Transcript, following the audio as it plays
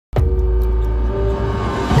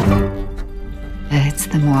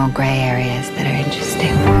the moral gray areas that are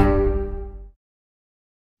interesting.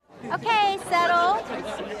 Okay, settle.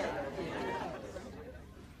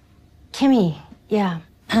 Kimmy, yeah.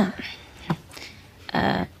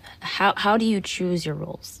 How do you choose your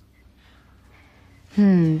roles?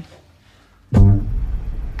 I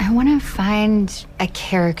want to find a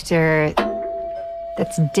character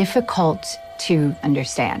that's difficult to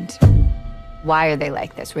understand. Why are they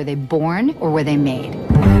like this? Were they born or were they made?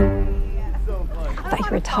 I thought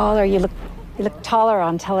you were taller. You look taller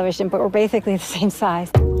on television, but we're basically the same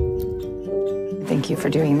size. Thank you for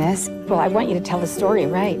doing this. Well, I want you to tell the story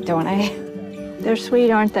right, don't I? They're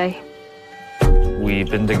sweet, aren't they? We've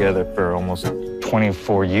been together for almost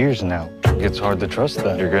 24 years now. It's hard to trust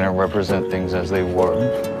that you're going to represent things as they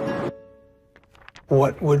were.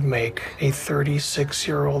 What would make a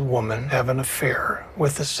 36-year-old woman have an affair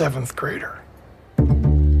with a 7th grader?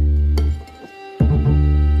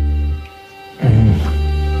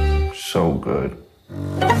 So good.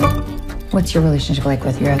 What's your relationship like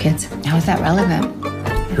with your kids? How is that relevant?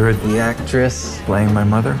 You're the actress playing my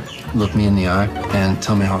mother? Look me in the eye and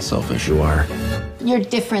tell me how selfish you are. You're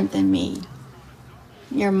different than me.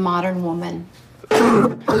 You're a modern woman.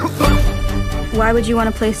 Why would you want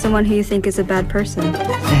to play someone who you think is a bad person?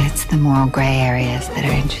 It's the moral gray areas that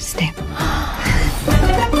are interesting.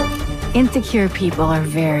 Insecure people are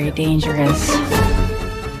very dangerous.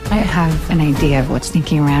 I have an idea of what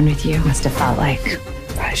sneaking around with you must have felt like.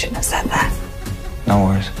 Probably shouldn't have said that. No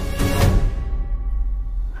worries.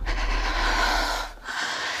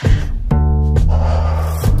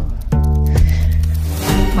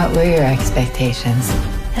 What were your expectations?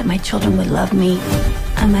 That my children would love me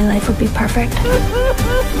and my life would be perfect.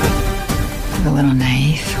 A little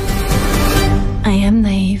naive. I am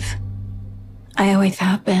naive. I always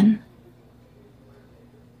have been.